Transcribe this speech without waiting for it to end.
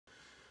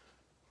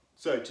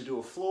So to do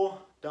a floor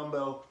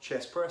dumbbell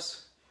chest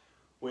press,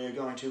 we're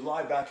going to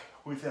lie back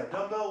with our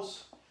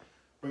dumbbells,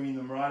 bringing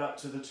them right up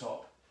to the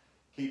top,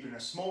 keeping a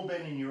small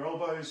bend in your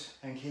elbows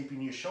and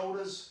keeping your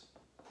shoulders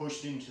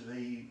pushed into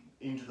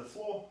the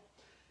floor.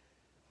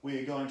 We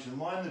are going to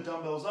line the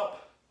dumbbells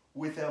up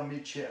with our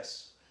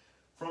mid-chest.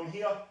 From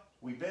here,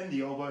 we bend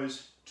the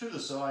elbows to the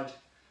side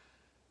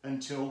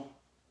until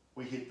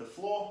we hit the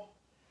floor,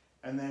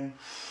 and then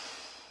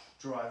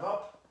drive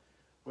up.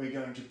 We're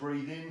going to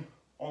breathe in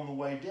on the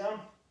way down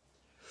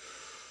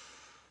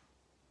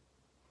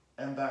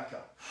and back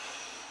up.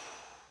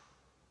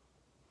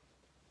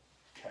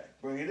 Okay,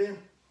 bring it in,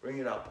 bring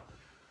it up.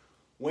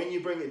 When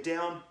you bring it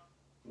down,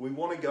 we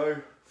want to go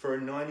for a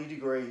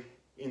 90-degree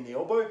in the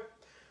elbow.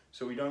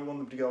 So we don't want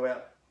them to go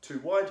out too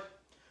wide.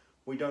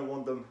 We don't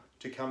want them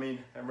to come in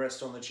and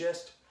rest on the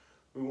chest.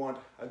 We want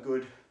a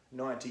good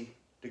 90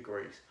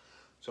 degrees.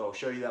 So I'll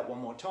show you that one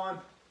more time.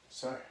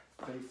 So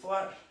feet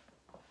flat,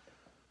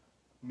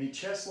 mid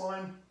chest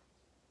line,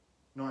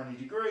 90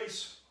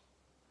 degrees,